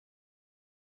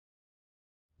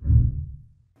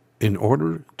In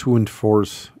order to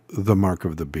enforce the mark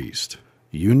of the beast,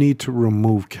 you need to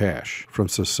remove cash from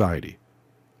society.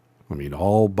 I mean,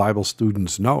 all Bible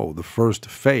students know the first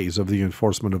phase of the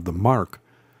enforcement of the mark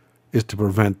is to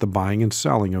prevent the buying and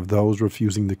selling of those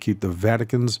refusing to keep the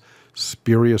Vatican's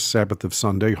spurious Sabbath of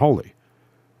Sunday holy,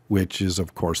 which is,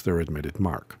 of course, their admitted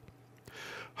mark.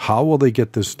 How will they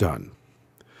get this done?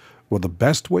 Well, the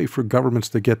best way for governments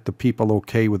to get the people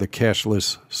okay with a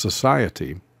cashless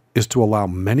society is to allow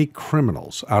many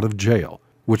criminals out of jail,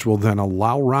 which will then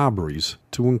allow robberies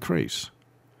to increase.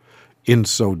 In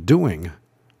so doing,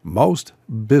 most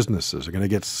businesses are going to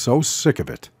get so sick of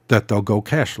it that they'll go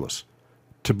cashless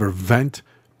to prevent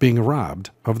being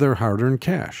robbed of their hard-earned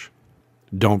cash.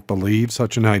 Don't believe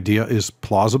such an idea is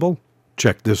plausible?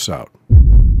 Check this out.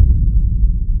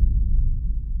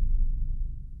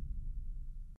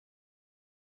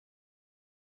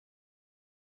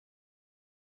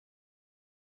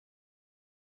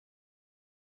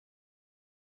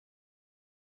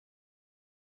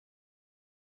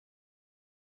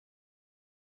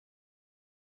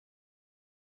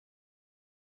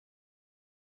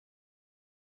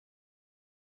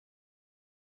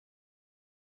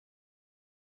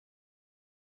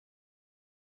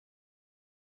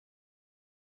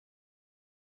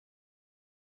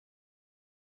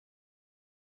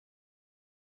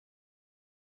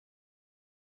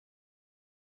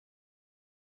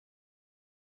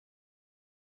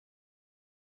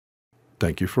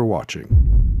 Thank you for watching.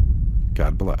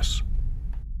 God bless.